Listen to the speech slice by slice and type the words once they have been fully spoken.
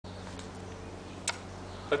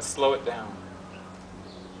Let's slow it down.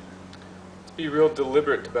 Let's be real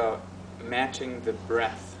deliberate about matching the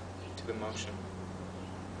breath to the motion.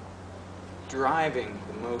 Driving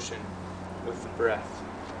the motion with the breath.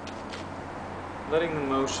 Letting the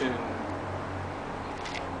motion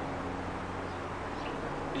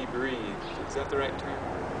be breathed. Is that the right term?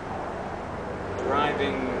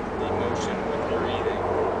 Driving the motion with breathing.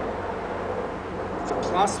 The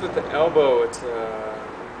plus with the elbow, it's a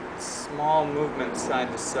small movement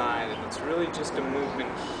side to side, and it's really just a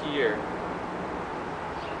movement here,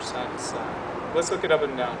 side to side. Let's look it up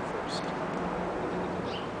and down first.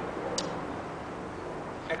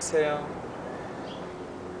 Exhale.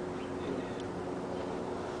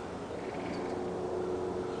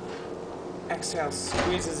 Exhale,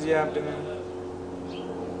 squeezes the abdomen.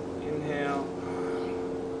 Inhale,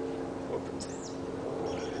 opens it.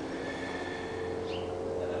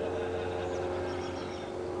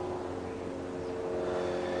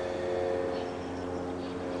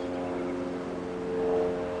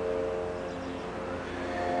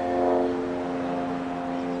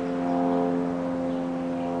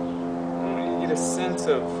 A sense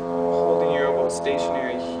of holding your elbow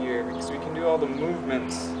stationary here, because we can do all the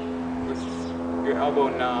movements with your elbow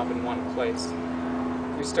knob in one place.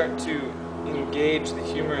 If we start to engage the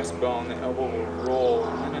humerus bone, the elbow will roll,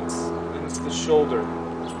 and then it's the shoulder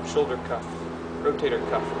cuff, rotator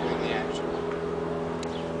cuff doing the action.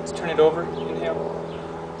 Let's turn it over, inhale,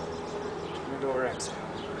 turn it over, exhale.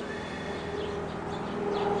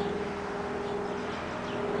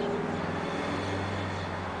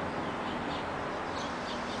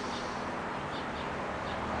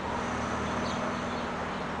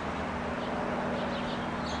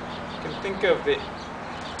 Think of the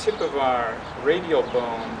tip of our radial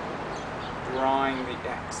bone drawing the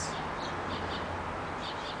X.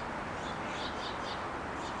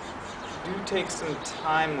 Do take some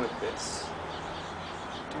time with this.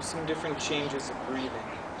 Do some different changes of breathing.